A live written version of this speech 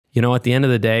You know, at the end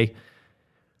of the day,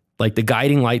 like the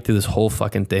guiding light through this whole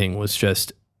fucking thing was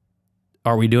just,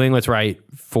 are we doing what's right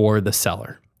for the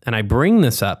seller? And I bring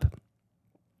this up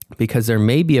because there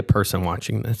may be a person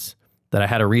watching this that I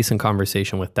had a recent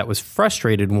conversation with that was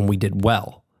frustrated when we did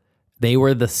well. They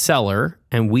were the seller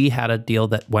and we had a deal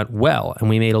that went well and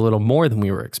we made a little more than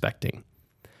we were expecting.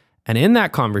 And in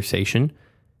that conversation,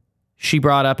 she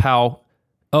brought up how,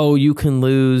 oh, you can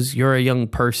lose, you're a young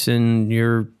person,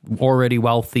 you're already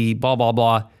wealthy, blah, blah,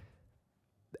 blah.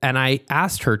 And I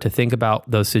asked her to think about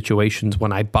those situations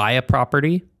when I buy a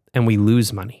property and we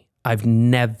lose money. I've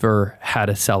never had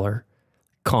a seller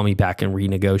call me back and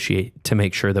renegotiate to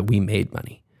make sure that we made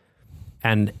money.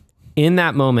 And in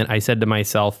that moment, I said to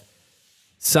myself,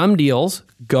 some deals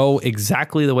go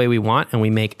exactly the way we want and we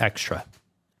make extra.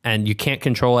 And you can't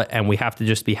control it and we have to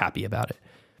just be happy about it.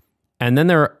 And then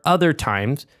there are other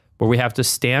times where we have to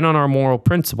stand on our moral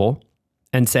principle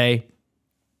and say,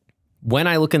 when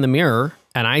I look in the mirror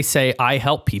and I say I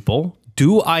help people,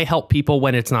 do I help people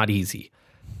when it's not easy?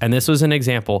 And this was an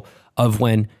example of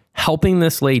when helping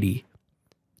this lady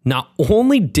not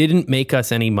only didn't make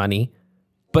us any money,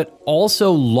 but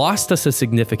also lost us a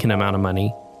significant amount of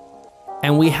money.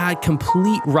 And we had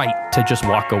complete right to just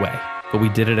walk away. But we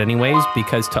did it anyways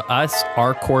because to us,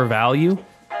 our core value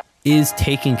is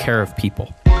taking care of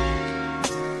people.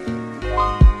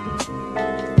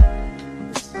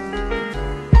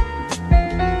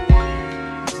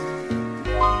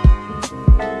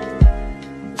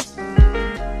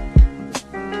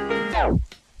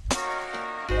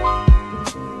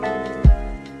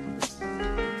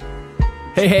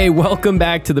 Hey, welcome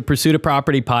back to the Pursuit of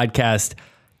Property podcast.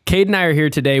 Cade and I are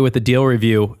here today with a deal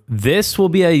review. This will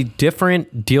be a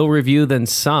different deal review than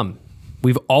some.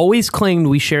 We've always claimed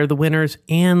we share the winners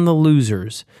and the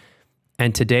losers.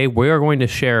 And today we are going to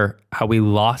share how we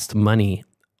lost money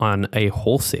on a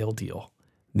wholesale deal,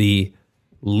 the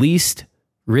least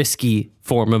risky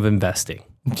form of investing.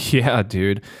 Yeah,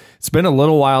 dude. It's been a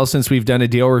little while since we've done a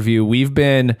deal review. We've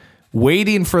been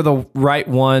waiting for the right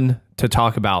one to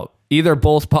talk about, either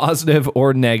both positive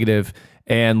or negative.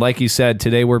 And like you said,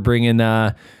 today we're bringing,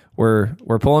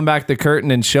 we're pulling back the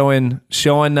curtain and showing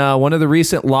one of the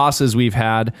recent losses we've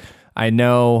had. I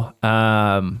know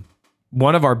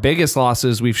one of our biggest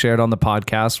losses we've shared on the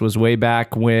podcast was way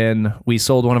back when we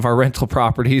sold one of our rental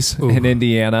properties in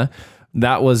Indiana.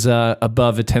 That was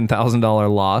above a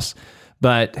 $10,000 loss.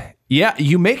 But yeah,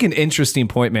 you make an interesting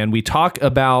point, man. We talk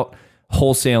about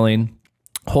wholesaling.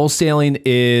 Wholesaling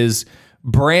is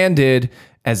branded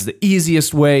as the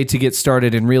easiest way to get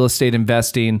started in real estate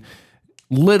investing.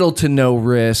 Little to no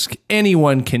risk.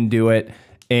 Anyone can do it.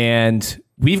 And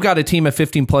we've got a team of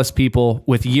 15 plus people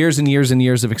with years and years and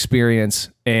years of experience.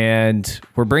 And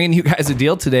we're bringing you guys a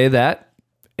deal today that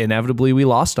inevitably we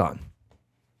lost on.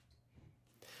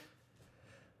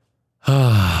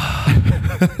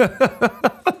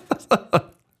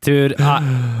 Dude,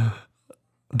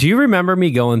 do you remember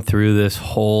me going through this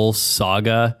whole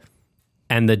saga?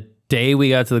 And the day we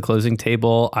got to the closing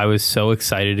table, I was so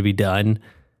excited to be done.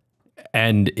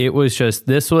 And it was just,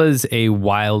 this was a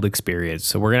wild experience.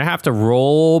 So we're going to have to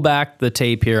roll back the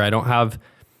tape here. I'll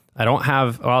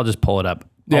just pull it up.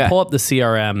 I'll pull up the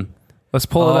CRM. Let's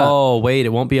pull it up. Oh, wait, it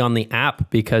won't be on the app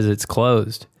because it's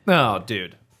closed. No,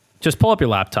 dude. Just pull up your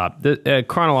laptop. The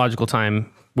chronological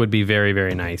time would be very,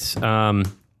 very nice.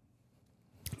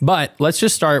 But let's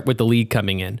just start with the lead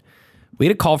coming in. We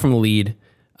had a call from the lead.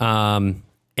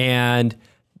 And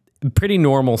pretty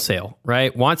normal sale,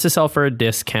 right? Wants to sell for a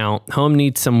discount, home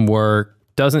needs some work,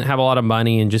 doesn't have a lot of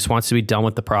money and just wants to be done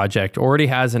with the project, already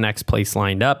has the next place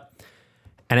lined up,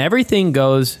 and everything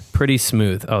goes pretty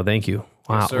smooth. Oh, thank you.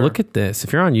 Wow, yes, look at this.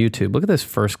 If you're on YouTube, look at this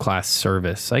first-class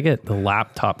service. I get the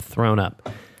laptop thrown up.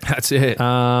 That's it.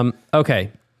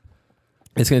 Okay.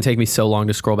 It's going to take me so long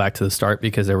to scroll back to the start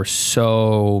because there were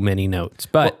so many notes,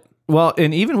 but... Well,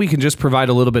 and even we can just provide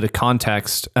a little bit of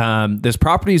context. This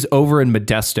property is over in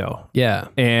Modesto. Yeah.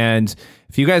 And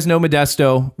if you guys know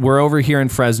Modesto, we're over here in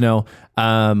Fresno.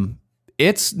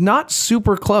 It's not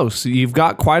super close. You've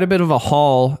got quite a bit of a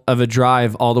haul of a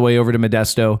drive all the way over to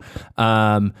Modesto.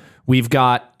 We've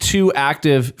got 2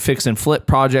 active fix and flip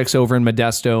projects over in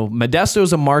Modesto. Modesto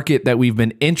is a market that we've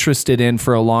been interested in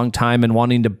for a long time and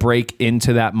wanting to break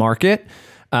into that market.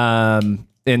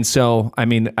 And so, I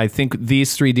mean, I think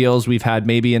these 3 deals, we've had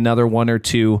maybe another 1 or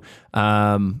 2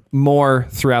 more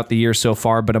throughout the year so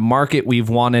far, but a market we've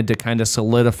wanted to kind of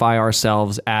solidify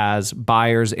ourselves as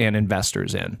buyers and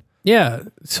investors in. Yeah.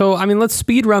 So, I mean, let's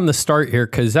speed run the start here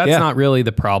because that's not really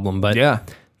the problem. But yeah,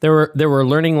 there were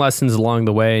learning lessons along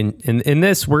the way. And in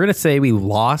this, we're going to say we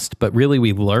lost, but really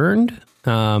we learned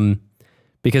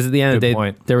because at the end of the day,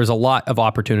 point. there was a lot of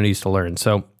opportunities to learn.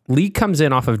 So lead comes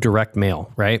in off of direct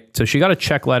mail, right? So she got a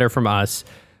check letter from us.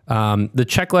 The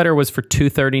check letter was for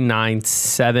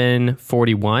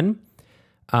 $239,741.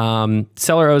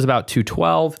 Seller owes about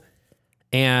 $212,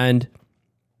 and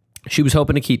she was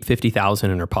hoping to keep $50,000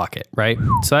 in her pocket, right?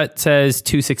 So that says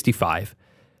 $265.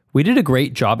 We did a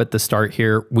great job at the start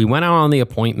here. We went out on the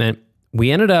appointment.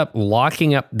 We ended up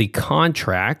locking up the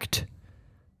contract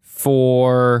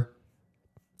for,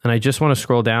 and I just want to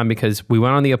scroll down because we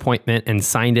went on the appointment and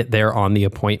signed it there on the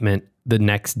appointment the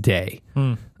next day.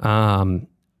 And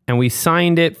we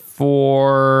signed it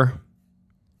for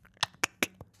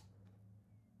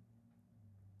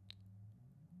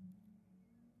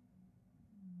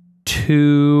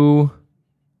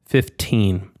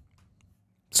 $215.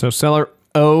 So seller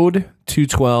owed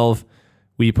 $212.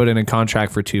 We put in a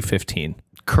contract for $215.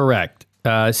 Correct.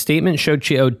 Statement showed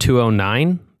she owed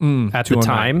 $209 at the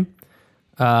time.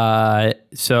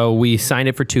 So we signed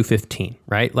it for $215,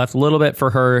 right? Left a little bit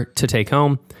for her to take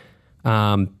home.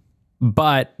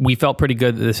 But we felt pretty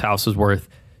good that this house was worth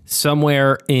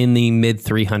somewhere in the mid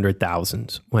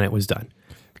 300,000s when it was done.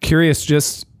 Curious,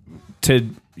 just to,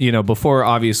 before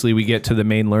obviously we get to the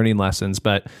main learning lessons,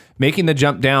 but making the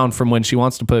jump down from when she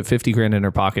wants to put 50 grand in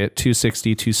her pocket,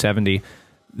 260, 270,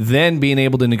 then being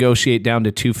able to negotiate down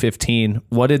to 215.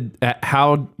 What did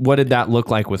that look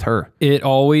like with her? It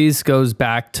always goes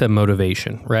back to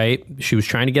motivation, right? She was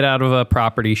trying to get out of a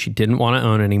property she didn't want to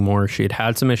own anymore. She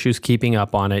had some issues keeping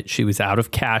up on it. She was out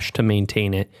of cash to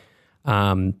maintain it.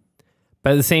 But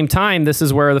at the same time, this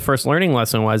is where the first learning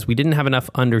lesson was. We didn't have enough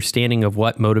understanding of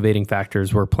what motivating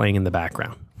factors were playing in the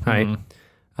background, right?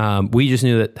 We just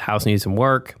knew that the house needed some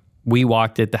work. We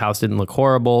walked it. The house didn't look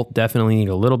horrible. Definitely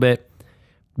needed a little bit.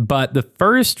 But the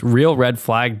first real red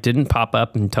flag didn't pop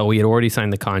up until we had already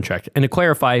signed the contract. And to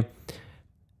clarify,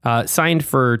 signed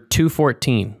for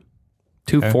 $214.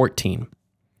 Okay.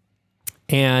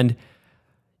 And,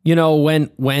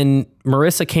 when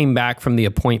Marissa came back from the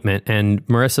appointment, and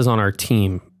Marissa's on our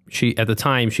team, at the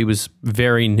time, she was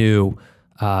very new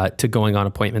to going on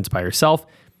appointments by herself.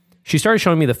 She started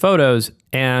showing me the photos.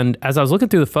 And as I was looking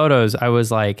through the photos, I was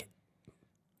like,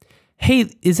 hey,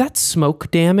 is that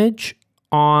smoke damage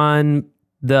on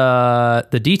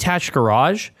the detached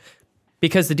garage?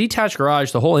 Because the detached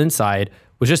garage, the whole inside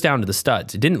was just down to the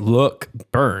studs. It didn't look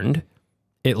burned.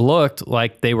 It looked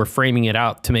like they were framing it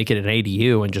out to make it an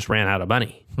ADU and just ran out of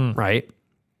money, right?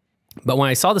 But when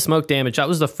I saw the smoke damage, that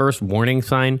was the first warning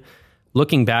sign.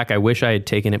 Looking back, I wish I had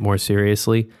taken it more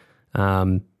seriously.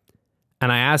 And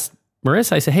I asked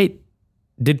Marissa, I said, hey,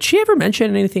 did she ever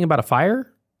mention anything about a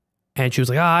fire? And she was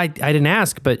like, I didn't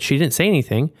ask, but she didn't say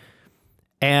anything.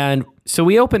 And so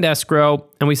we opened escrow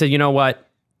and we said, you know what?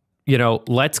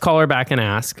 Let's call her back and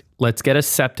ask. Let's get a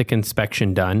septic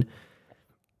inspection done.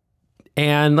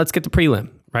 And let's get the prelim,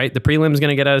 right? The prelim is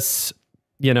going to get us,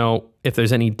 if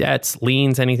there's any debts,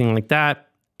 liens, anything like that,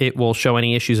 it will show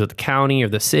any issues with the county or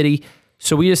the city.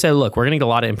 So we just said, look, we're going to get a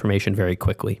lot of information very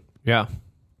quickly. Yeah.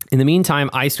 In the meantime,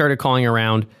 I started calling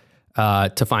around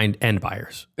to find end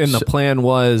buyers. And the plan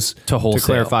was to wholesale. To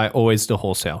clarify, always to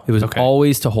wholesale. It was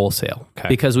always to wholesale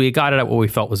because we got it at what we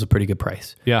felt was a pretty good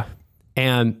price. Yeah.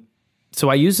 And so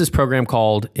I used this program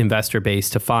called Investor Base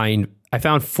to I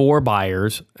found 4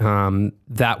 buyers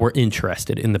that were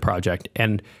interested in the project.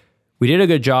 And we did a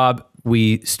good job.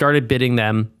 We started bidding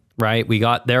them, right? We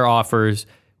got their offers.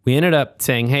 We ended up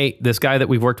saying, hey, this guy that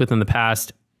we've worked with in the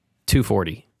past,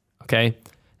 $240, okay?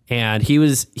 And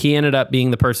he ended up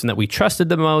being the person that we trusted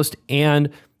the most,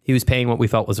 and he was paying what we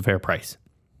felt was a fair price.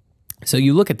 So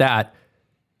you look at that,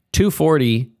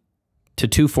 $240 to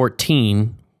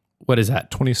 $214, what is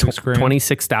that?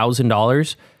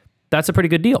 $26,000. That's a pretty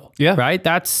good deal. Yeah. Right?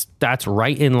 That's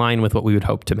right in line with what we would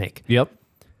hope to make. Yep.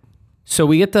 So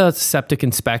we get the septic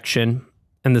inspection,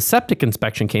 and the septic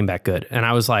inspection came back good. And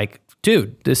I was like,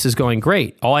 dude, this is going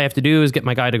great. All I have to do is get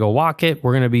my guy to go walk it.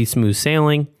 We're going to be smooth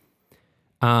sailing.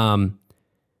 And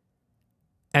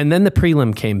then the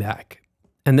prelim came back.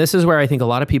 And this is where I think a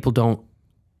lot of people don't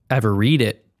ever read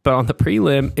it. But on the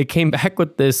prelim, it came back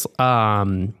with this,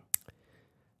 I'm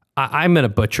going to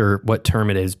butcher what term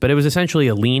it is, but it was essentially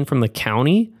a lien from the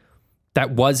county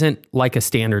that wasn't like a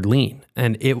standard lien.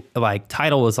 And it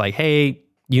title was like, hey,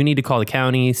 you need to call the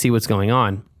county, see what's going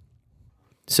on.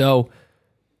 So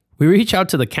we reach out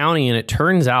to the county, and it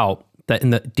turns out that in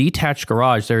the detached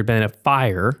garage, there had been a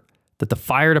fire that the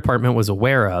fire department was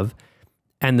aware of.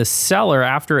 And the seller,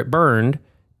 after it burned,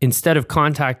 instead of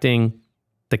contacting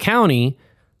the county,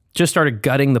 just started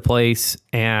gutting the place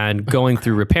and going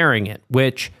through repairing it,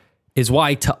 which is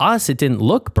why to us, it didn't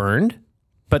look burned,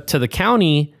 but to the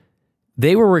county,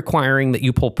 they were requiring that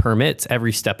you pull permits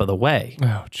every step of the way.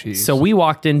 Oh, geez. So we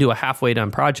walked into a halfway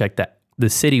done project that the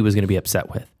city was going to be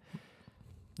upset with.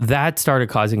 That started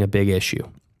causing a big issue.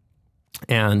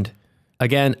 And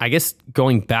again, I guess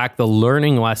going back, the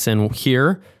learning lesson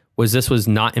here was this was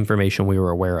not information we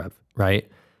were aware of, right?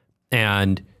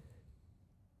 And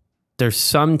there's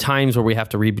some times where we have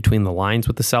to read between the lines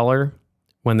with the seller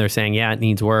when they're saying, yeah, it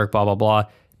needs work, blah, blah, blah.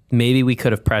 Maybe we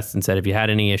could have pressed and said, if you had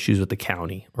any issues with the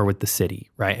county or with the city,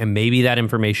 right? And maybe that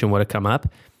information would have come up.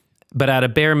 But at a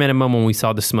bare minimum, when we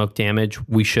saw the smoke damage,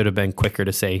 we should have been quicker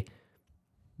to say,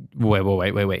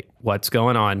 wait. What's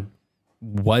going on?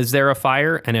 Was there a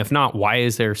fire? And if not, why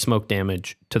is there smoke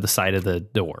damage to the side of the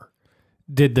door?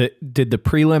 Did the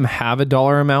prelim have a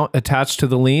dollar amount attached to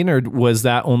the lien, or was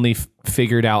that only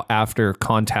figured out after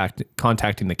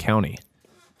contacting the county?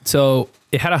 So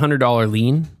it had $100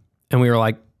 lien, and we were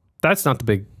like, that's not the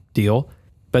big deal.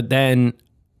 But then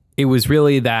it was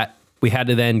really that we had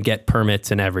to then get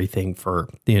permits and everything for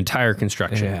the entire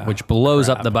construction, which blows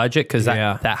up the budget because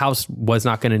that house was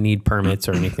not going to need permits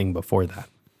or anything before that.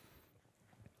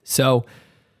 So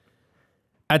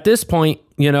at this point,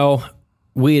 you know,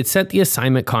 we had sent the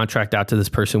assignment contract out to this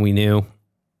person we knew,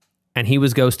 and he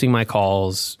was ghosting my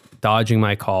calls, dodging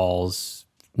my calls,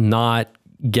 not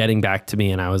getting back to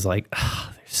me. And I was like,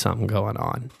 there's something going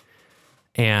on.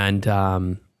 And,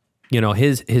 you know,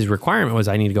 his requirement was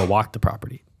I need to go walk the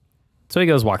property. So he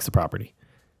goes, walks the property.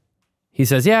 He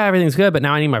says, yeah, everything's good, but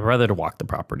now I need my brother to walk the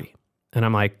property. And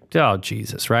I'm like, oh,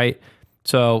 Jesus, right?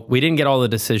 So we didn't get all the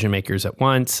decision makers at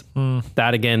once.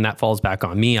 That, again, that falls back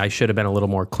on me. I should have been a little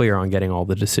more clear on getting all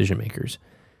the decision makers.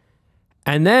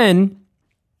 And then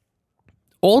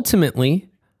ultimately,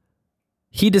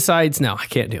 he decides, no, I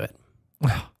can't do it.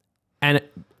 And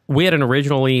we had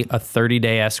originally a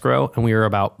 30-day escrow, and we were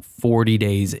about 40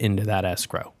 days into that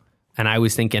escrow. And I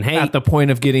was thinking, hey, at the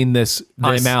point of getting this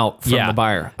time out from the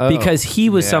buyer, because he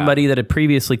was somebody that had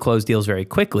previously closed deals very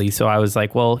quickly. So I was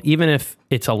like, well, even if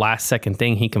it's a last second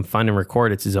thing, he can fund and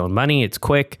record. It's his own money. It's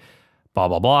quick, blah,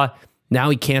 blah, blah. Now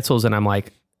he cancels. And I'm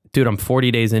like, dude, I'm 40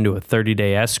 days into a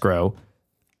 30-day escrow.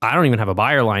 I don't even have a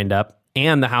buyer lined up,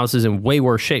 and the house is in way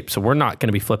worse shape. So we're not going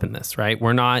to be flipping this, right?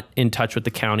 We're not in touch with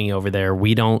the county over there.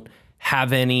 We don't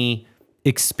have any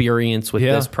experience with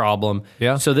this problem.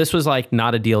 So this was like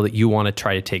not a deal that you want to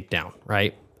try to take down,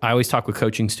 right? I always talk with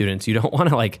coaching students. You don't want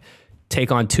to like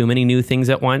take on too many new things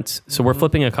at once. So we're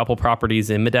flipping a couple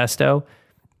properties in Modesto.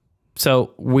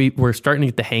 So we're starting to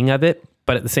get the hang of it.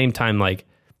 But at the same time, like,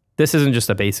 this isn't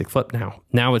just a basic flip now.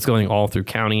 Now it's going all through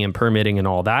county and permitting and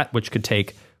all that, which could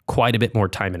take quite a bit more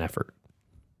time and effort.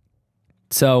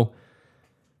 So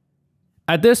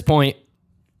at this point,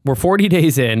 we're 40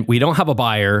 days in. We don't have a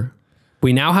buyer.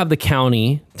 We now have the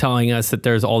county telling us that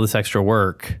there's all this extra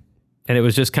work. And it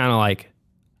was just kind of like,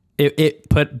 it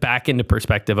put back into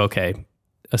perspective, okay,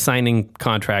 assigning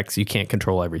contracts, you can't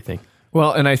control everything.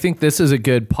 Well, and I think this is a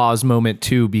good pause moment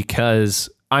too, because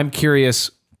I'm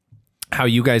curious how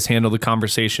you guys handle the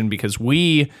conversation, because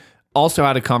we also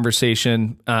had a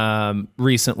conversation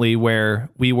recently where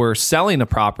we were selling a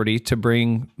property to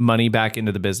bring money back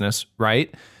into the business,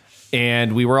 right?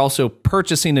 And we were also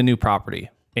purchasing a new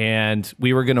property. And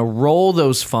we were going to roll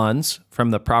those funds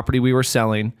from the property we were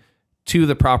selling to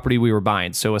the property we were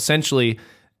buying. So essentially,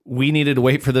 we needed to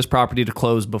wait for this property to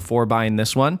close before buying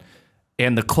this one.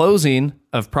 And the closing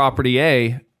of property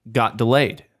A got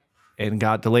delayed and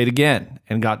got delayed again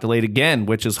and got delayed again,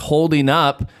 which is holding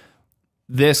up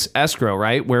this escrow,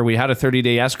 right? Where we had a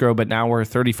 30-day escrow, but now we're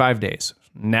 35 days.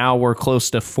 Now we're close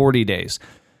to 40 days.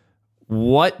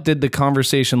 What did the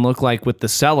conversation look like with the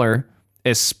seller,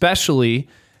 especially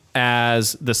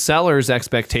as the seller's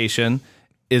expectation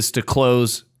is to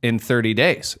close in 30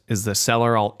 days? Is the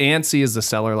seller all antsy? Is the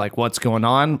seller like, what's going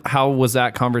on? How was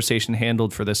that conversation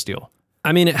handled for this deal?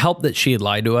 I mean, it helped that she had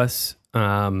lied to us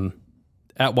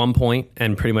at one point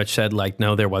and pretty much said like,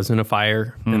 no, there wasn't a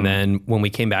fire. And then when we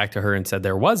came back to her and said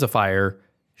there was a fire,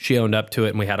 she owned up to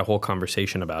it and we had a whole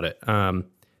conversation about it.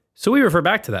 So we refer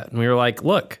back to that and we were like,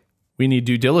 look, we need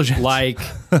due diligence. Like,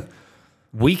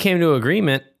 we came to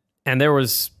agreement and there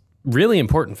was really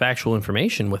important factual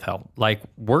information withheld. Like,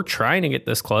 we're trying to get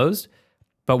this closed,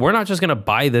 but we're not just going to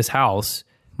buy this house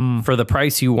for the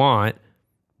price you want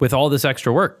with all this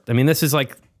extra work. I mean, this is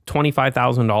like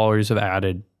 $25,000 of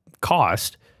added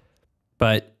cost,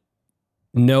 but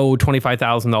no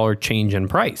 $25,000 change in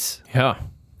price. Yeah.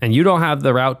 And you don't have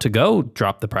the route to go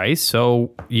drop the price.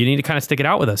 So you need to kind of stick it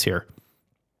out with us here.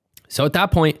 So at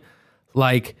that point,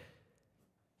 like,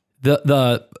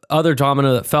 the other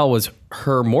domino that fell was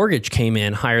her mortgage came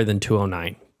in higher than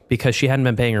 209 because she hadn't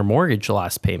been paying her mortgage the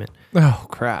last payment. Oh,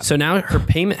 crap. So now her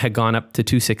payment had gone up to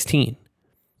 $216.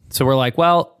 So we're like,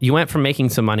 well, you went from making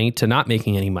some money to not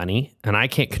making any money, and I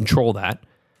can't control that,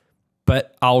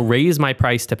 but I'll raise my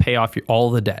price to pay off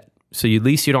all the debt. So at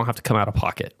least you don't have to come out of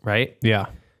pocket, right? Yeah.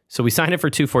 So we signed it for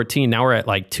 $214. Now we're at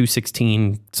like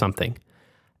 $216 something.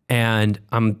 And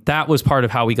that was part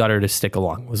of how we got her to stick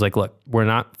along. Was like, look, we're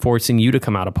not forcing you to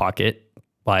come out of pocket.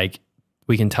 Like,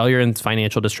 we can tell you're in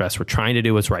financial distress. We're trying to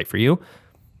do what's right for you,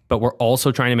 but we're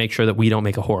also trying to make sure that we don't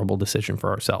make a horrible decision for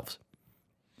ourselves.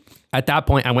 At that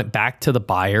point, I went back to the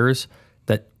buyers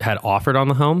that had offered on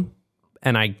the home,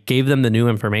 and I gave them the new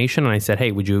information, and I said,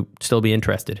 hey, would you still be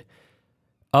interested?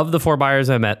 Of the 4 buyers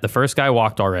I met, the first guy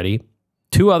walked already.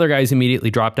 2 other guys immediately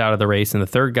dropped out of the race, and the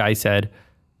third guy said,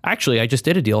 actually, I just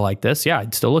did a deal like this. Yeah,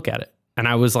 I'd still look at it. And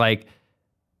I was like,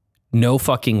 no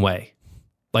fucking way.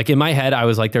 Like, in my head, I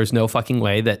was like, there's no fucking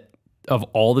way that of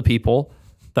all the people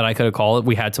that I could have called,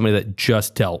 we had somebody that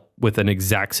just dealt with an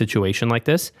exact situation like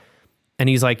this. And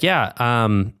he's like, yeah,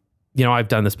 I've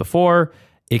done this before.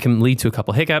 It can lead to a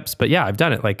couple hiccups, but yeah, I've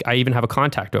done it. Like, I even have a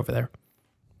contact over there.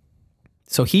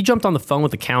 So he jumped on the phone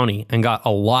with the county and got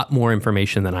a lot more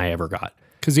information than I ever got.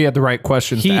 Because he had the right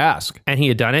questions to ask. And he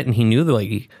had done it, and he knew the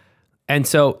lady. And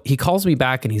so he calls me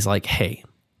back, and he's like, hey,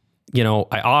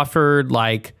 I offered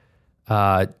like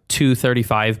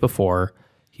 $235 before.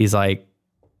 He's like,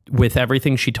 with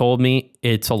everything she told me,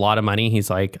 it's a lot of money. He's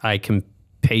like, I can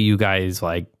pay you guys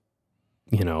like,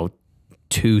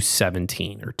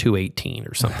 $217 or $218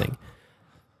 or something.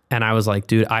 And I was like,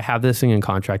 dude, I have this thing in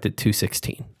contract at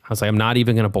 $216. I was like, I'm not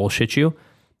even going to bullshit you.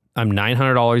 I'm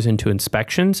 $900 into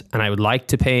inspections, and I would like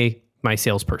to pay my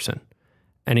salesperson.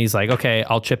 And he's like, okay,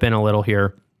 I'll chip in a little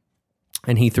here.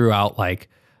 And he threw out like,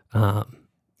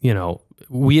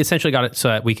 we essentially got it so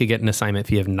that we could get an assignment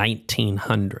fee of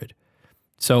 $1,900.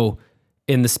 So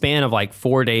in the span of like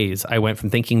 4 days, I went from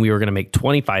thinking we were going to make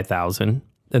 $25,000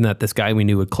 and that this guy we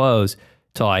knew would close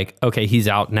to like, okay, he's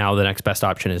out now. The next best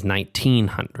option is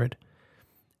 $1,900.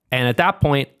 And at that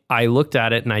point, I looked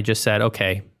at it and I just said,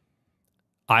 okay,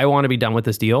 I want to be done with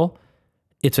this deal.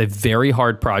 It's a very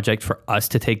hard project for us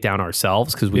to take down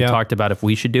ourselves because we talked about if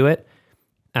we should do it.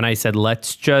 And I said,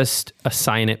 let's just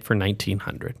assign it for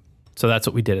 $1,900. So that's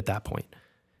what we did at that point.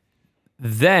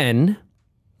 Then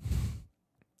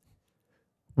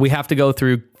we have to go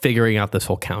through figuring out this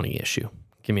whole county issue.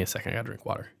 Give me a second. I got to drink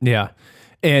water. Yeah.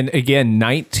 And again,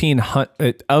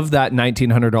 $1,900 of that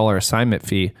 $1,900 assignment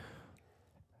fee,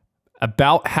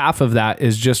 about half of that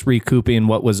is just recouping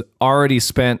what was already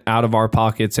spent out of our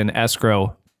pockets in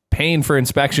escrow, paying for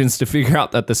inspections to figure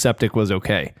out that the septic was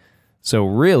okay. So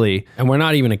really, and we're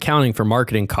not even accounting for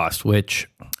marketing costs, which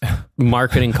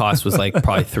marketing cost was like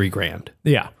probably $3,000.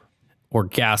 Yeah. Or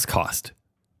gas cost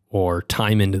or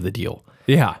time into the deal.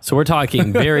 Yeah. So we're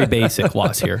talking very basic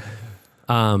loss here.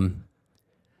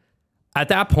 At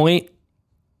that point,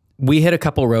 we hit a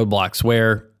couple roadblocks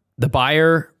where the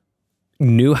buyer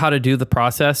knew how to do the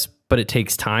process, but it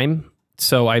takes time.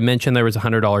 So I mentioned there was a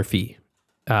 $100 fee.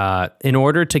 In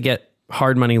order to get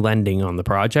hard money lending on the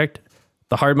project,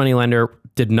 the hard money lender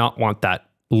did not want that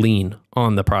lien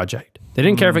on the project. They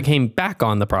didn't care if it came back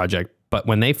on the project, but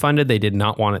when they funded, they did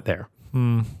not want it there.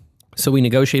 So we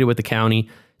negotiated with the county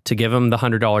to give them the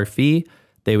 $100 fee.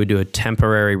 They would do a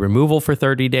temporary removal for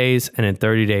 30 days, and in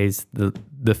 30 days,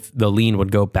 the lien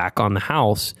would go back on the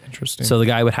house. Interesting. So the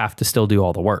guy would have to still do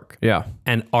all the work. Yeah.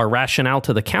 And our rationale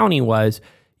to the county was,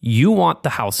 you want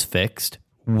the house fixed.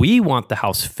 We want the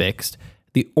house fixed.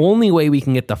 The only way we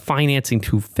can get the financing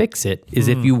to fix it is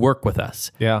if you work with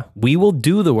us. Yeah. We will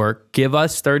do the work. Give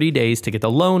us 30 days to get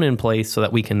the loan in place so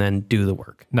that we can then do the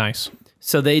work. Nice.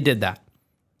 So they did that.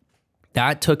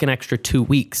 That took an extra 2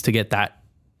 weeks to get that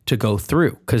to go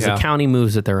through because the county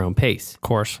moves at their own pace. Of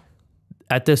course.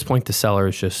 At this point, the seller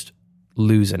is just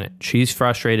losing it. She's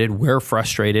frustrated. We're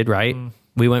frustrated, right?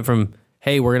 We went from,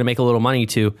 hey, we're going to make a little money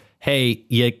to, hey,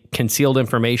 you concealed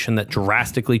information that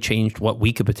drastically changed what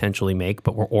we could potentially make,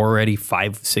 but we're already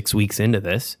 5-6 weeks into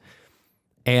this.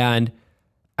 And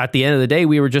at the end of the day,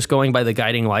 we were just going by the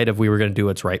guiding light of we were going to do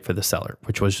what's right for the seller,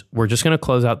 which was we're just going to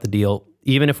close out the deal.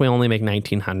 Even if we only make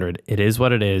 $1,900, it is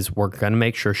what it is. We're going to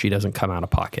make sure she doesn't come out of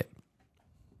pocket.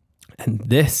 And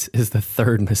this is the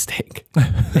third mistake,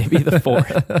 maybe the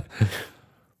fourth.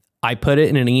 I put it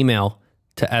in an email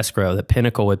to escrow that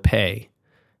Pinnacle would pay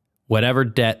whatever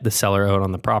debt the seller owed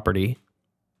on the property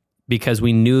because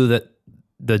we knew that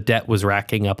the debt was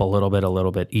racking up a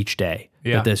little bit each day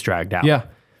that this dragged out. Yeah.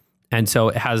 And so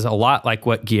it has a lot like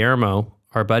what Guillermo,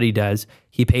 our buddy, does.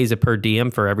 He pays a per diem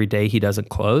for every day he doesn't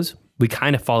close. We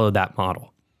kind of followed that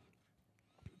model.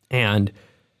 And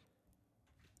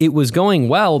it was going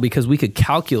well because we could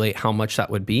calculate how much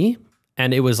that would be.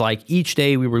 And it was like each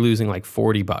day we were losing like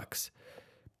 $40,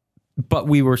 but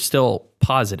we were still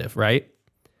positive, right?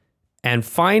 And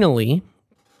finally,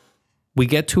 we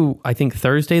get to, I think,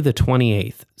 Thursday the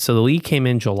 28th. So the lead came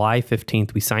in July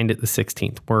 15th. We signed it the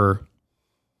 16th. We're,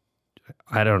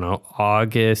 I don't know,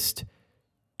 August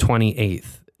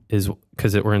 28th is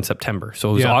because we're in September.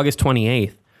 So it was August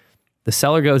 28th. The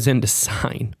seller goes in to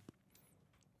sign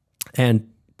and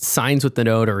signs with the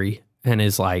notary and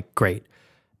is like, great.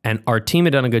 And our team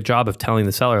had done a good job of telling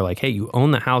the seller, like, hey, you own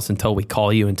the house until we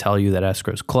call you and tell you that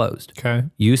escrow's closed. Okay.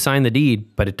 You sign the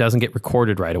deed, but it doesn't get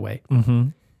recorded right away. Mm-hmm.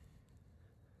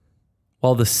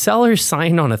 Well, the seller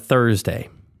signed on a Thursday.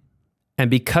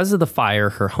 And because of the fire,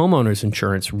 her homeowner's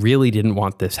insurance really didn't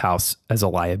want this house as a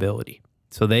liability.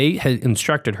 So they had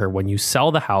instructed her, when you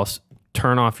sell the house,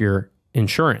 turn off your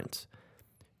insurance.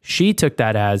 She took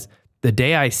that as, the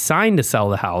day I signed to sell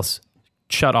the house,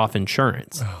 shut off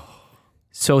insurance.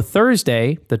 So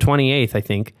Thursday, the 28th, I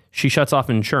think, she shuts off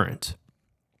insurance.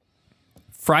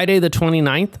 Friday, the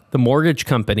 29th, the mortgage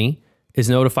company is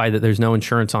notified that there's no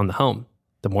insurance on the home.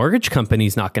 The mortgage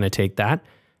company's not going to take that.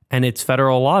 And it's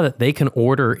federal law that they can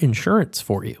order insurance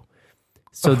for you.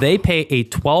 So they pay a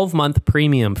 12-month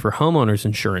premium for homeowners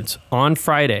insurance on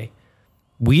Friday.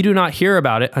 We do not hear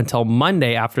about it until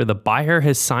Monday after the buyer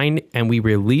has signed and we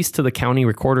release to the county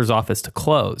recorder's office to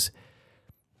close.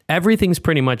 Everything's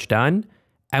pretty much done.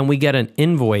 And we get an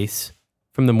invoice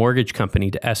from the mortgage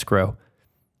company to escrow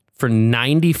for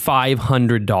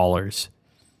 $9,500.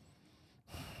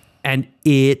 And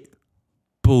it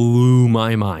blew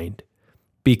my mind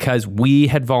because we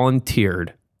had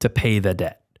volunteered to pay the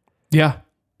debt. Yeah.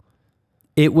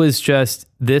 It was just,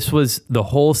 this was, the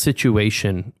whole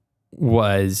situation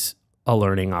was a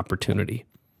learning opportunity.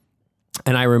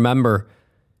 And I remember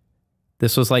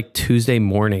this was like Tuesday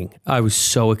morning. I was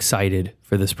so excited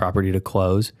for this property to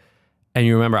close. And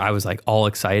you remember I was like all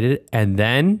excited. And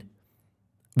then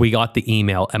we got the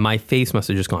email and my face must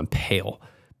have just gone pale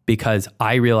because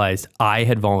I realized I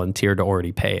had volunteered to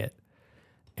already pay it.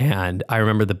 And I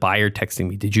remember the buyer texting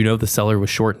me, did you know the seller was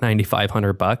short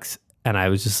 $9,500? And I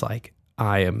was just like,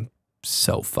 I am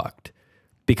so fucked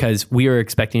because we were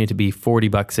expecting it to be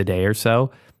 $40 a day or so.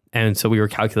 And so we were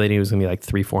calculating it was gonna be like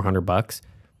 $300-400.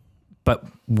 But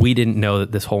we didn't know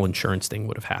that this whole insurance thing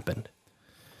would have happened.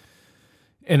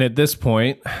 And at this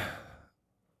point,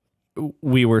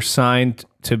 we were signed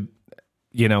to,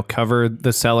 cover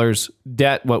the seller's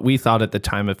debt, what we thought at the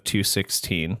time of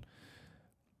 $216.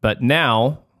 But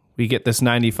now we get this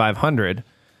 $9,500.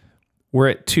 We're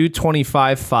at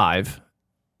 $225.5,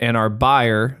 and our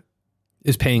buyer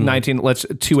is paying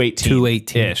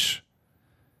 $218-ish.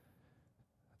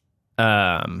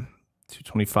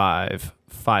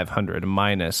 225,500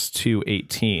 minus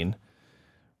 218,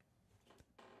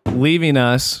 leaving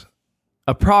us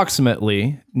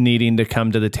approximately needing to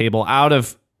come to the table out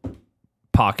of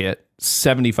pocket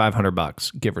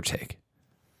 $7,500, give or take.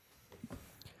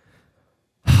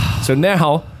 So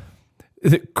now,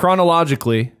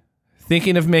 chronologically,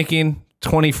 thinking of making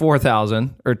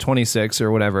 24,000 or 26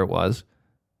 or whatever it was,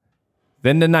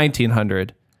 then to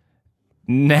 1,900.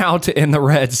 Now to in the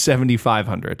red,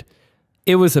 7,500.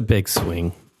 It was a big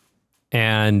swing.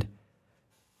 And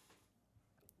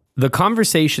the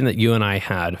conversation that you and I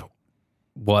had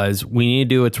was, we need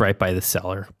to do what's right by the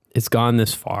seller. It's gone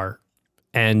this far.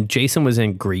 And Jason was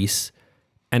in Greece.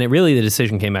 And the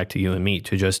decision came back to you and me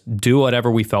to just do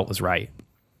whatever we felt was right.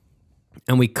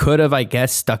 And we could have, I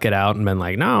guess, stuck it out and been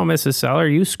like, no, Mrs. Seller,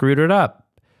 you screwed it up.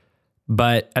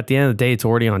 But at the end of the day, it's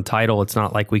already on title. It's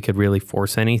not like we could really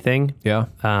force anything. Yeah.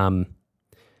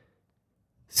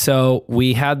 So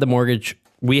we had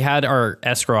our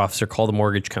escrow officer call the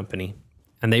mortgage company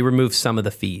and they removed some of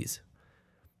the fees.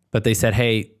 But they said,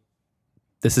 hey,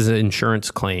 this is an insurance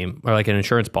claim or like an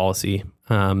insurance policy.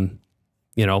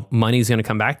 Money's going to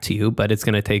come back to you, but it's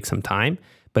going to take some time,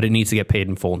 but it needs to get paid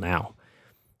in full now.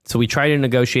 So we tried to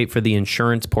negotiate for the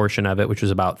insurance portion of it, which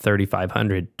was about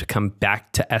 $3,500, to come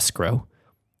back to escrow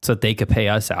so that they could pay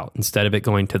us out instead of it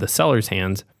going to the seller's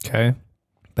hands. Okay.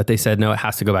 But they said, no, it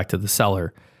has to go back to the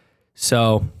seller.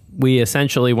 So we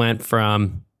essentially went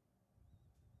from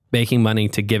making money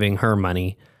to giving her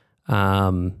money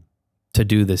to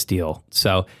do this deal.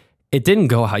 So it didn't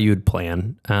go how you'd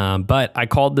plan. But I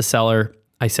called the seller.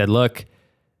 I said, look,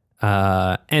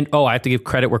 I have to give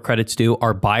credit where credit's due.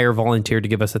 Our buyer volunteered to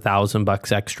give us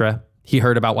 $1,000 extra. He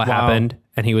heard about what happened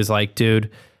and he was like, dude,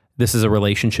 this is a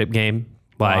relationship game.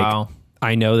 Like,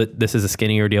 I know that this is a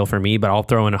skinnier deal for me, but I'll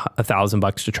throw in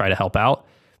 $1,000 to try to help out,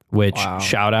 which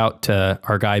shout out to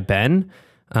our guy, Ben.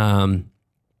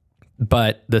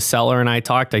 But the seller and I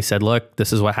talked. I said, look,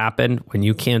 this is what happened. When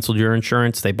you canceled your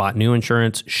insurance, they bought new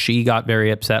insurance. She got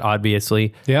very upset,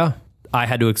 obviously. Yeah. I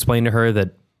had to explain to her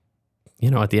that,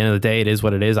 at the end of the day, it is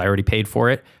what it is. I already paid for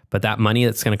it. But that money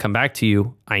that's going to come back to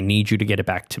you, I need you to get it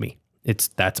back to me.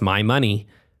 That's my money,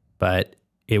 but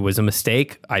it was a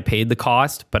mistake. I paid the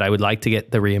cost, but I would like to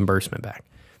get the reimbursement back.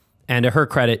 And to her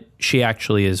credit, she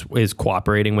actually is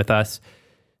cooperating with us.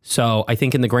 So I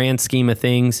think in the grand scheme of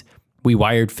things, we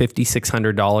wired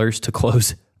 $5,600 to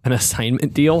close an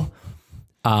assignment deal.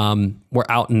 We're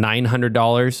out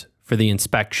 $900 for the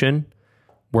inspection.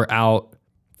 We're out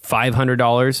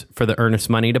 $500 for the earnest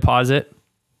money deposit.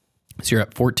 So you're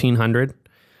at $1,400.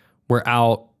 We're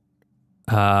out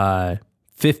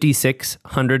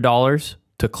 $5,600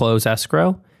 to close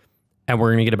escrow. And we're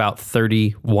going to get about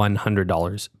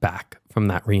 $3,100 back from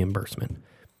that reimbursement.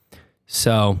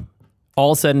 So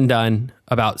all said and done,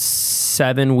 about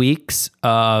 7 weeks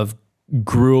of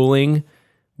grueling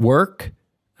work.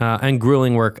 And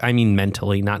grueling work, I mean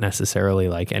mentally, not necessarily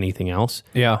like anything else.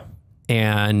 Yeah.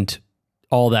 And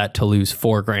all that to lose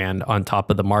 $4,000 on top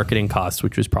of the marketing costs,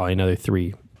 which was probably another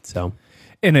 $3,000. So,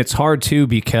 and it's hard too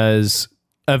because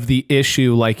of the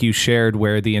issue, like you shared,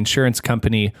 where the insurance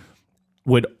company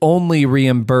would only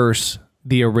reimburse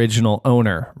the original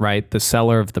owner, right? The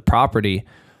seller of the property.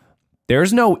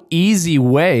 There's no easy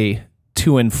way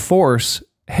to enforce,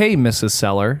 hey, Mrs.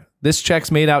 Seller, this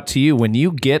check's made out to you when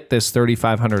you get this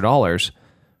 $3,500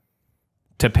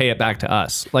 to pay it back to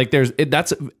us. Like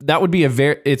that would be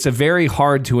it's a very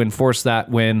hard to enforce that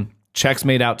when checks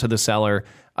made out to the seller.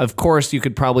 Of course, you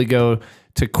could probably go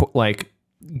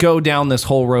down this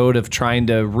whole road of trying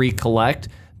to recollect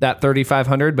that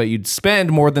 $3,500, but you'd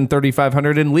spend more than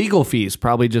 $3,500 in legal fees,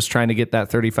 probably just trying to get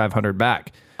that $3,500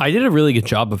 back. I did a really good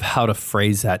job of how to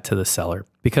phrase that to the seller,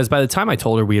 because by the time I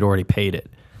told her, we had already paid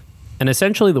it. And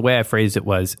essentially the way I phrased it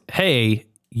was, hey,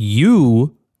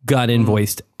 you got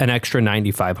invoiced an extra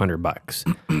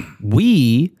 $9,500.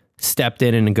 We stepped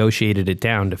in and negotiated it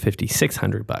down to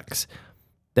 $5,600.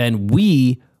 Then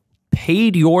we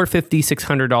paid your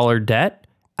 $5,600 debt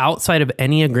outside of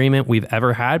any agreement we've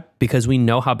ever had because we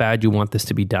know how bad you want this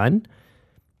to be done.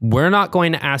 We're not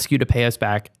going to ask you to pay us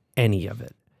back any of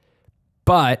it.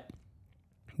 But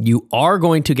you are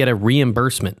going to get a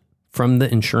reimbursement from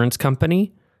the insurance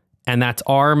company, and that's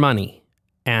our money.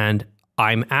 And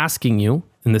I'm asking you,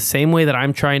 in the same way that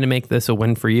I'm trying to make this a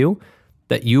win for you,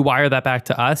 that you wire that back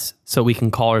to us so we can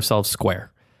call ourselves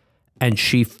square. And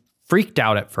she freaked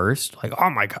out at first, like, oh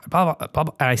my God, blah, blah, blah,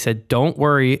 blah. And I said, don't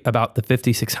worry about the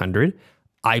 $5,600.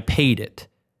 I paid it.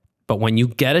 But when you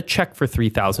get a check for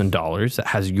 $3,000 that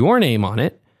has your name on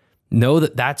it, know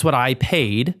that that's what I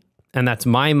paid and that's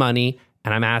my money,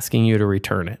 and I'm asking you to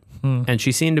return it. And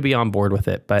she seemed to be on board with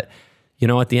it. But,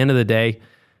 at the end of the day,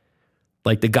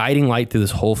 like the guiding light through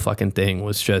this whole fucking thing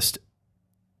was just,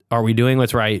 are we doing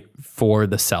what's right for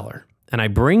the seller? And I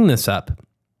bring this up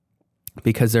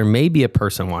because there may be a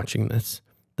person watching this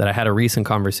that I had a recent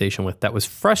conversation with that was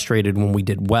frustrated when we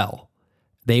did well.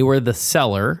 They were the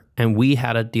seller and we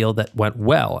had a deal that went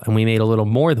well and we made a little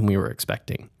more than we were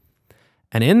expecting.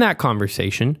 And in that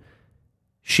conversation,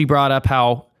 she brought up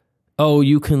how, oh,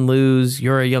 you can lose,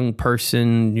 you're a young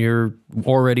person, you're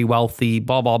already wealthy,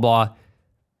 blah, blah, blah.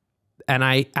 And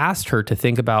I asked her to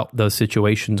think about those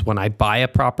situations when I buy a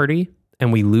property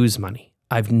and we lose money.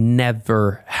 I've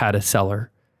never had a seller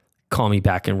call me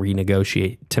back and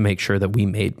renegotiate to make sure that we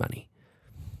made money.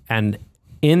 And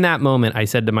in that moment, I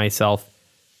said to myself,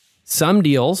 some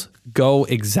deals go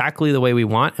exactly the way we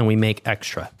want and we make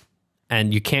extra.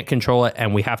 And you can't control it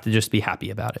and we have to just be happy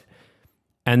about it.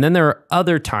 And then there are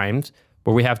other times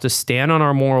where we have to stand on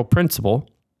our moral principle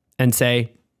and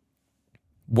say,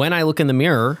 when I look in the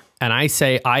mirror and I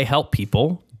say I help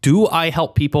people, do I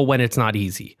help people when it's not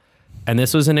easy? And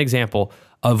this was an example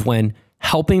of when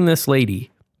helping this lady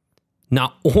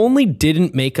not only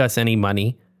didn't make us any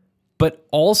money, but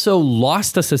also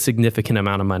lost us a significant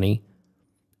amount of money.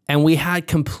 And we had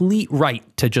complete right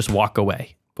to just walk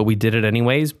away. But we did it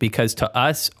anyways, because to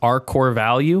us, our core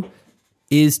value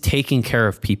is taking care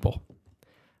of people.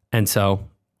 And so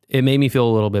it made me feel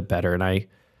a little bit better. And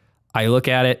I look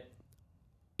at it,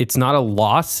 it's not a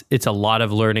loss. It's a lot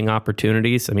of learning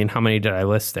opportunities. I mean, how many did I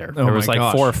list there? There was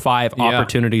like 4 or 5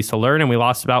 opportunities to learn, and we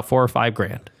lost about $4 or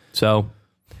 $5,000. So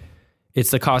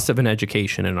it's the cost of an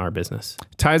education in our business.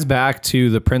 Ties back to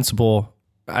the principle.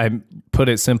 I put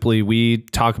it simply, we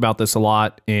talk about this a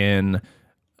lot in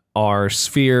our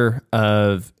sphere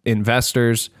of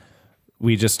investors.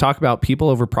 We just talk about people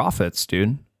over profits,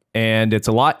 dude. And it's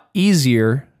a lot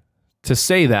easier to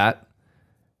say that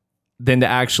than to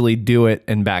actually do it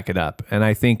and back it up. And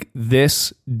I think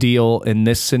this deal in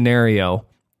this scenario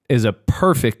is a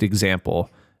perfect example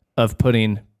of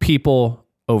putting people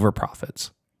over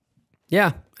profits.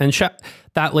 Yeah. And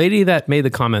that lady that made the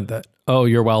comment that, oh,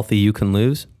 you're wealthy, you can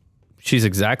lose. She's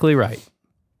exactly right.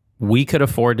 We could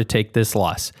afford to take this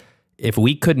loss. If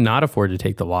we could not afford to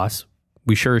take the loss,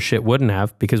 we sure as shit wouldn't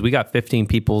have, because we got 15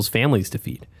 people's families to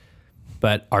feed.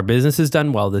 But our business has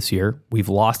done well this year. We've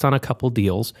lost on a couple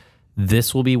deals.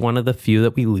 This will be one of the few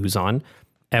that we lose on.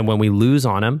 And when we lose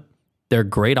on them, they're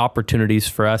great opportunities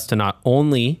for us to not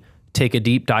only take a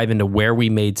deep dive into where we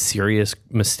made serious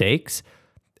mistakes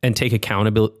and take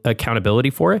accountability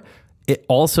for it, it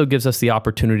also gives us the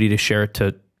opportunity to share it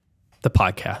to the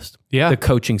podcast, the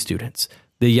coaching students,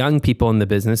 the young people in the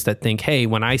business that think, hey,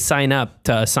 when I sign up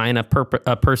to assign a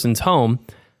person's home,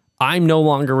 I'm no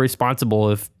longer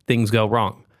responsible if things go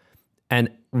wrong. And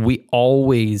we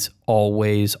always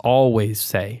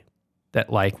say that,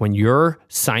 like, when you're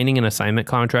signing an assignment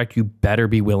contract, you better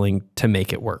be willing to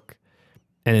make it work.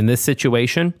 And in this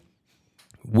situation,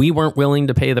 we weren't willing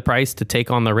to pay the price to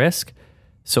take on the risk.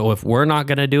 So if we're not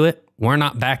going to do it, we're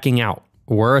not backing out.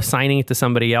 We're assigning it to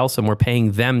somebody else and we're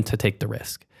paying them to take the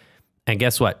risk. And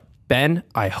guess what, Ben,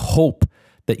 I hope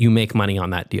that you make money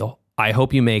on that deal. I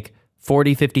hope you make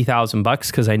 $40,000-$50,000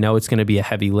 because I know it's going to be a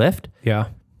heavy lift. Yeah.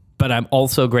 But I'm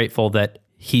also grateful that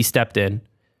he stepped in.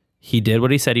 He did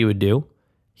what he said he would do.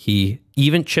 He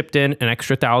even chipped in an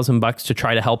extra $1,000 to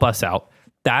try to help us out.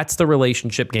 That's the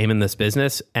relationship game in this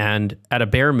business. And at a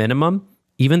bare minimum,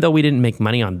 even though we didn't make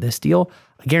money on this deal,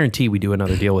 I guarantee we do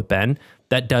another deal with Ben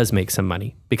that does make some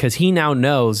money, because he now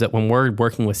knows that when we're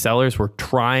working with sellers, we're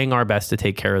trying our best to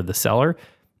take care of the seller.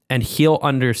 And he'll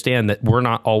understand that we're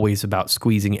not always about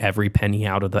squeezing every penny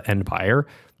out of the end buyer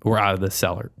or out of the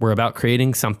seller. We're about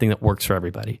creating something that works for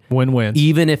everybody. Win-win.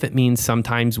 Even if it means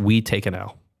sometimes we take an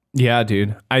L. Yeah,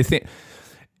 dude. I think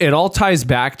it all ties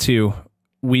back to,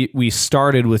 we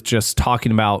started with just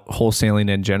talking about wholesaling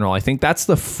in general. I think that's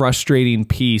the frustrating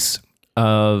piece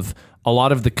of a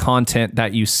lot of the content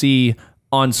that you see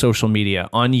on social media,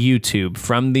 on YouTube,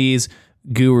 from these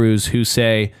gurus who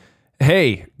say,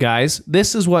 hey guys,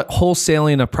 this is what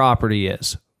wholesaling a property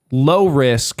is. Low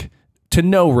risk to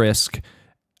no risk,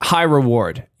 high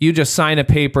reward. You just sign a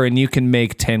paper and you can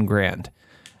make 10 grand.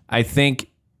 I think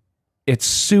it's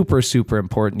super, super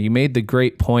important. You made the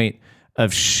great point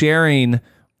of sharing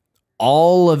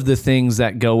all of the things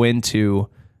that go into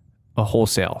a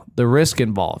wholesale, the risk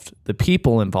involved, the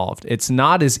people involved. It's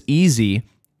not as easy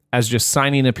as just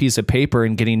signing a piece of paper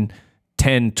and getting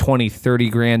 10, 20, 30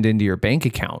 grand into your bank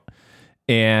account.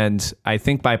 And I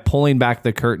think by pulling back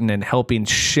the curtain and helping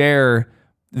share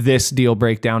this deal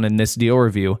breakdown and this deal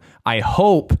review, I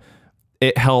hope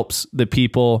it helps the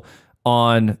people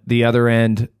on the other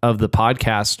end of the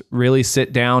podcast really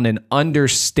sit down and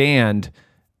understand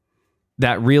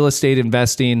that real estate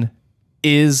investing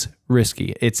is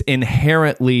risky. It's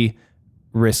inherently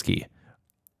risky.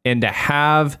 And to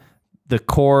have the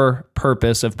core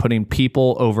purpose of putting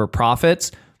people over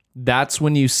profits, that's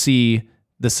when you see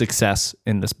the success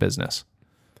in this business.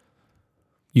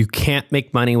 You can't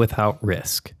make money without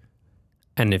risk.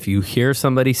 And if you hear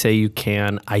somebody say you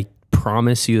can, I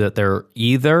promise you that they're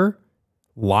either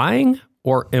lying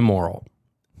or immoral.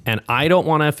 And I don't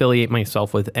want to affiliate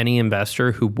myself with any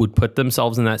investor who would put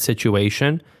themselves in that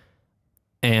situation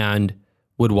and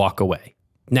would walk away.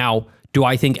 Now, do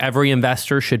I think every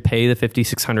investor should pay the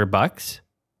 $5,600?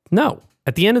 No.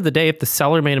 At the end of the day, if the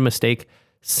seller made a mistake,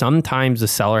 sometimes the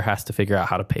seller has to figure out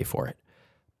how to pay for it.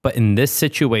 But in this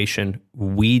situation,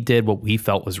 we did what we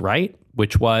felt was right,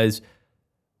 which was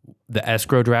the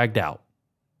escrow dragged out.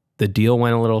 The deal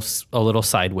went a little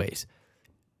sideways.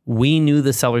 We knew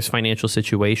the seller's financial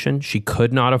situation. She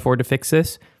could not afford to fix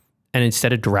this. And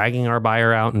instead of dragging our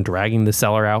buyer out and dragging the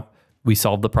seller out, we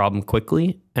solved the problem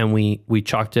quickly, and we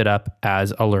chalked it up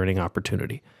as a learning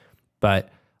opportunity. But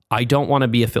I don't want to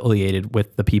be affiliated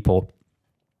with the people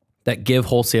that give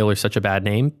wholesalers such a bad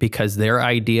name, because their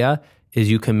idea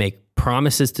is you can make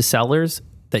promises to sellers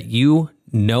that you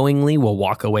knowingly will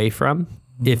walk away from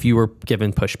if you were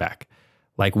given pushback.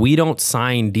 Like, we don't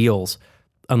sign deals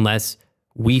unless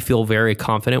we feel very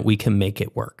confident we can make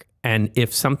it work. And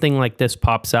if something like this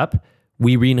pops up,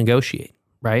 we renegotiate,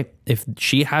 right? If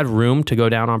she had room to go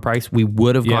down on price, we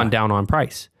would have gone down on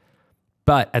price.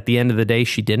 But at the end of the day,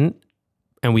 she didn't.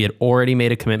 And we had already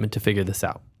made a commitment to figure this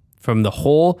out. From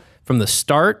the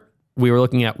start, we were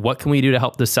looking at what can we do to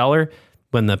help the seller.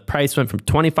 When the price went from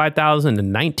 $25,000 to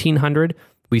 $1,900,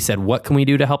 we said, what can we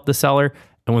do to help the seller?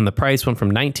 And when the price went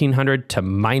from $1,900 to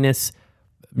minus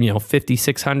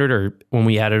 $5,600, or when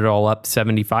we added it all up,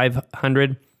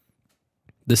 $7,500.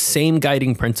 The same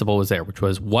guiding principle was there, which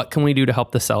was, what can we do to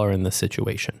help the seller in this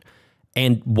situation?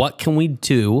 And what can we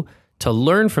do to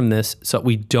learn from this so that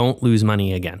we don't lose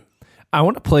money again? I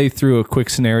want to play through a quick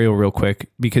scenario real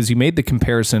quick, because you made the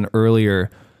comparison earlier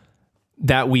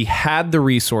that we had the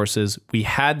resources, we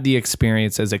had the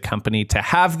experience as a company to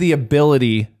have the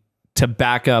ability to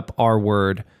back up our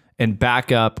word and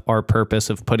back up our purpose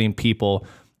of putting people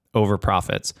over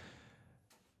profits.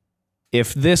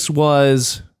 If this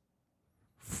was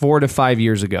 4 to 5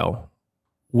 years ago,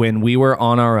 when we were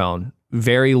on our own,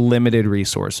 very limited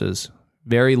resources,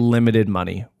 very limited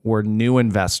money, we're new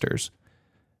investors,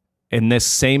 and this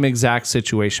same exact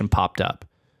situation popped up,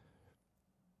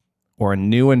 or a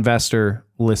new investor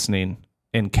listening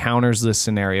encounters this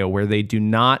scenario where they do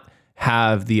not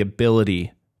have the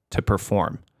ability to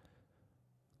perform,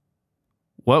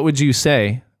 what would you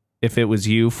say if it was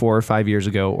you 4 or 5 years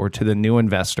ago, or to the new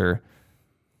investor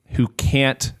who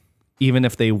can't, even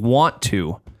if they want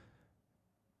to,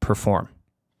 perform?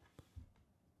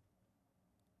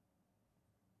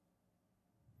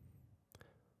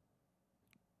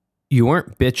 You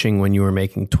weren't bitching when you were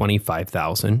making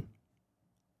 $25,000.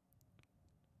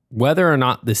 Whether or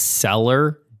not the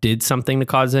seller did something to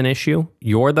cause an issue,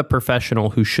 you're the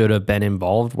professional who should have been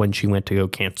involved when she went to go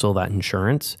cancel that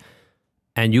insurance.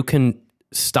 And you can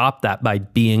stop that by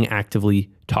being actively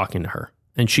talking to her.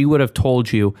 And she would have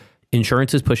told you,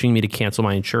 insurance is pushing me to cancel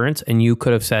my insurance. And you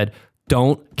could have said,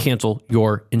 don't cancel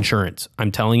your insurance.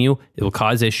 I'm telling you, it will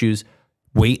cause issues.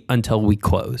 Wait until we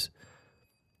close.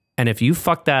 And if you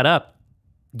fuck that up,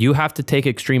 you have to take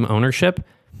extreme ownership.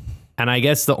 And I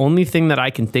guess the only thing that I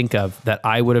can think of that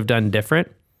I would have done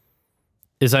different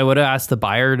is I would have asked the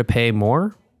buyer to pay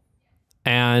more,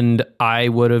 and I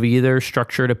would have either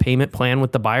structured a payment plan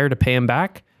with the buyer to pay him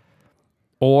back,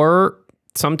 or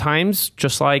sometimes,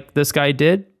 just like this guy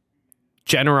did,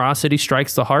 generosity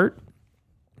strikes the heart.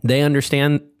 They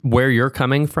understand where you're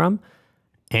coming from,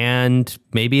 and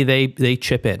maybe they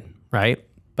chip in, right?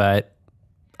 But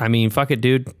I mean, fuck it,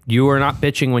 dude. You were not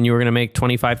bitching when you were going to make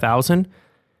 $25,000.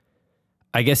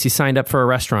 I guess you signed up for a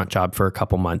restaurant job for a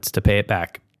couple months to pay it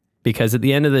back, because at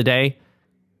the end of the day,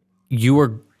 you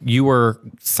were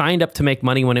signed up to make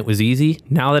money when it was easy.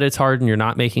 Now that it's hard and you're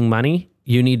not making money,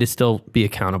 you need to still be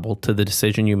accountable to the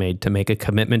decision you made to make a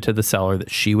commitment to the seller that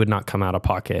she would not come out of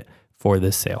pocket for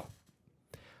this sale.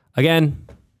 Again,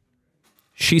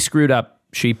 she screwed up.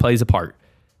 She plays a part,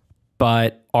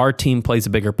 but our team plays a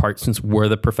bigger part, since we're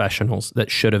the professionals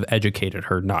that should have educated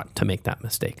her not to make that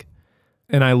mistake.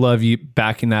 And I love you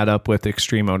backing that up with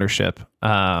extreme ownership.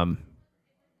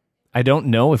 I don't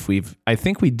know if I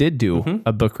think we did do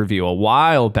a book review a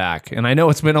while back. And I know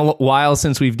it's been a while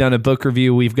since we've done a book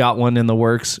review. We've got one in the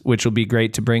works, which will be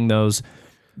great to bring those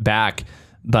back.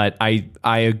 But I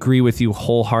agree with you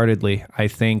wholeheartedly. I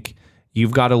think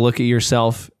you've got to look at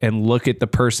yourself and look at the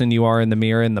person you are in the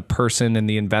mirror, and the person and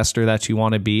the investor that you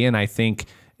want to be. And I think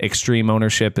extreme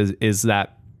ownership is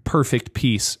that perfect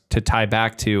piece to tie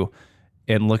back to,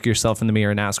 and look yourself in the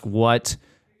mirror and ask, what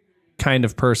kind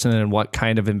of person and what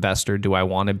kind of investor do I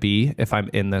want to be if I'm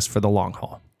in this for the long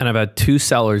haul? And I've had 2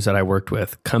 sellers that I worked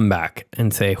with come back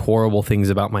and say horrible things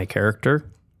about my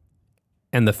character.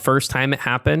 And the first time it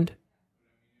happened,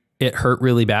 it hurt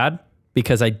really bad,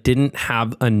 because I didn't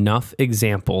have enough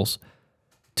examples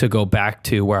to go back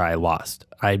to where I lost.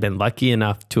 I'd been lucky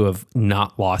enough to have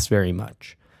not lost very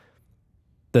much.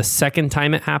 The second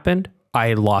time it happened,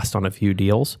 I lost on a few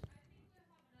deals.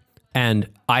 And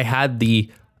I had the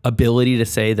ability to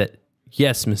say that,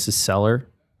 yes, Mrs. Seller,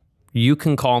 you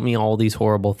can call me all these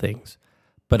horrible things,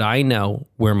 but I know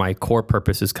where my core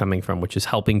purpose is coming from, which is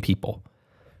helping people.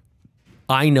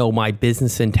 I know my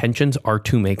business intentions are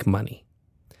to make money.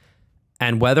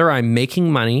 And whether I'm making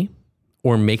money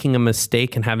or making a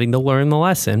mistake and having to learn the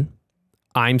lesson,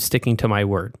 I'm sticking to my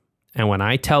word. And when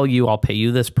I tell you I'll pay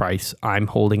you this price, I'm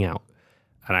holding out,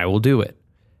 and I will do it.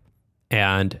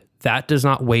 And that does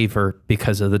not waver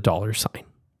because of the dollar sign.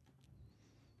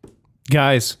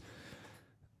 Guys,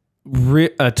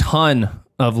 a ton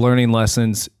of learning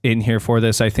lessons in here for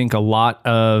this. I think a lot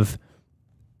of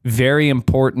very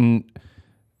important,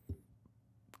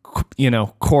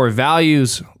 core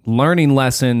values, learning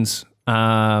lessons,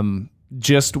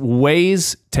 just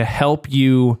ways to help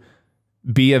you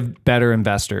be a better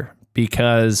investor,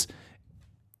 because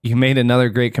you made another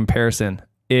great comparison.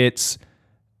 It's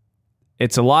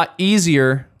a lot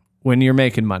easier when you're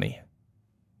making money,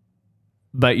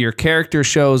 but your character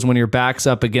shows when your back's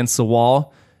up against the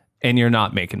wall and you're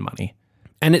not making money.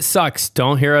 And it sucks.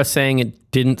 Don't hear us saying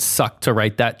it didn't suck to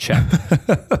write that check.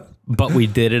 but we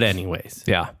did it anyways.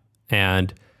 Yeah.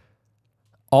 And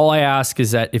all I ask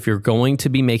is that if you're going to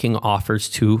be making offers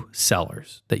to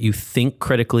sellers, that you think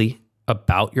critically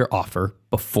about your offer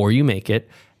before you make it,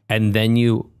 and then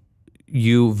you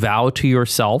vow to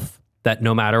yourself that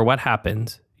no matter what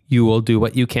happens, you will do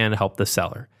what you can to help the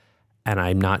seller. And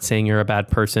I'm not saying you're a bad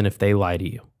person if they lie to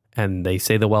you and they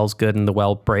say the well's good and the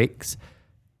well breaks.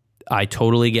 I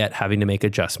totally get having to make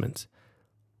adjustments.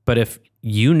 But if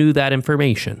you knew that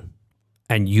information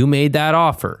and you made that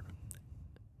offer,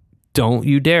 don't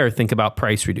you dare think about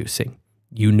price reducing.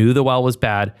 You knew the well was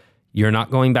bad. You're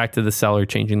not going back to the seller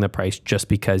changing the price just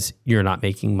because you're not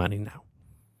making money now.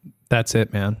 That's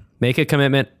it, man. Make a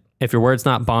commitment. If your word's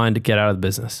not bond, get out of the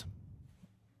business.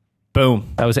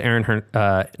 Boom. That was Aaron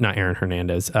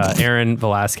Hernandez, Aaron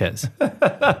Velasquez.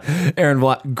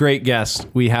 Great guest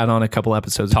we had on a couple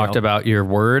episodes Talked ago. about your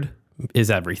word is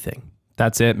everything.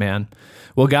 That's it, man.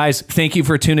 Well, guys, thank you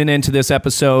for tuning into this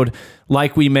episode.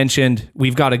 Like we mentioned,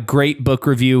 we've got a great book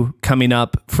review coming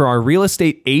up for our real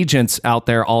estate agents out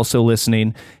there also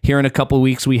listening. Here in a couple of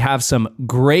weeks, we have some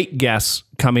great guests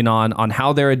coming on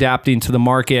how they're adapting to the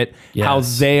market, how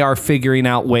they are figuring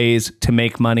out ways to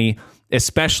make money,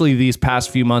 especially these past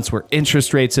few months where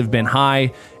interest rates have been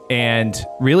high, and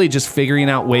really just figuring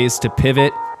out ways to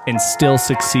pivot and still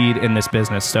succeed in this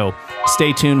business. So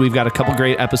stay tuned. We've got a couple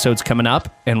great episodes coming up,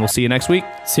 and we'll see you next week.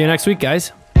 See you next week,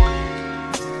 guys.